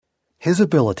His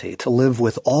ability to live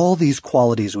with all these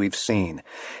qualities we've seen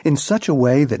in such a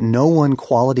way that no one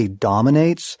quality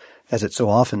dominates, as it so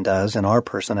often does in our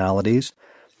personalities,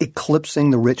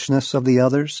 eclipsing the richness of the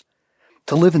others.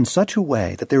 To live in such a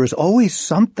way that there is always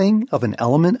something of an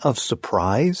element of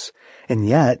surprise, and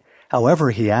yet,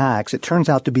 however he acts, it turns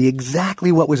out to be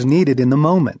exactly what was needed in the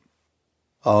moment.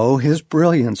 Oh, his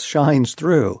brilliance shines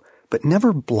through, but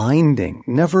never blinding,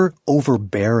 never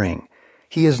overbearing.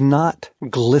 He is not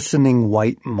glistening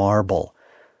white marble.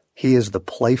 He is the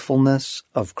playfulness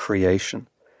of creation,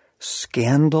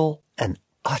 scandal and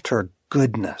utter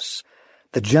goodness,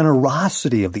 the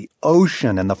generosity of the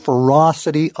ocean and the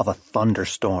ferocity of a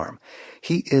thunderstorm.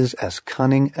 He is as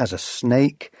cunning as a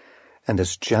snake and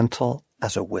as gentle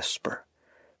as a whisper.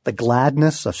 The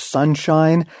gladness of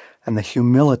sunshine and the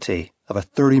humility of a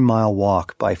 30-mile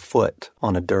walk by foot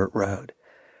on a dirt road.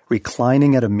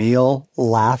 Reclining at a meal,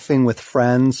 laughing with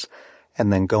friends,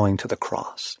 and then going to the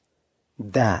cross.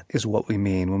 That is what we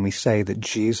mean when we say that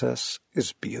Jesus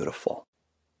is beautiful.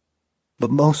 But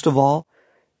most of all,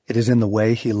 it is in the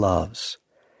way he loves.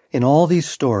 In all these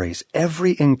stories,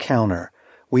 every encounter,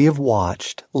 we have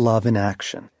watched love in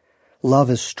action. Love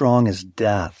as strong as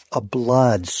death, a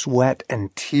blood, sweat,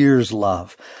 and tears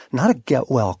love, not a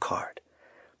get-well card.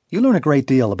 You learn a great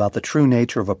deal about the true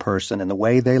nature of a person in the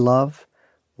way they love,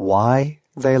 why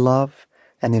they love,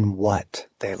 and in what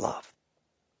they love.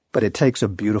 But it takes a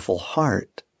beautiful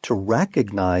heart to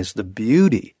recognize the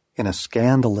beauty in a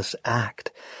scandalous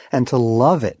act and to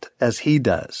love it as he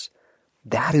does.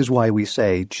 That is why we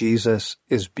say Jesus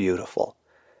is beautiful,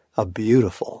 a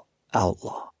beautiful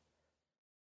outlaw.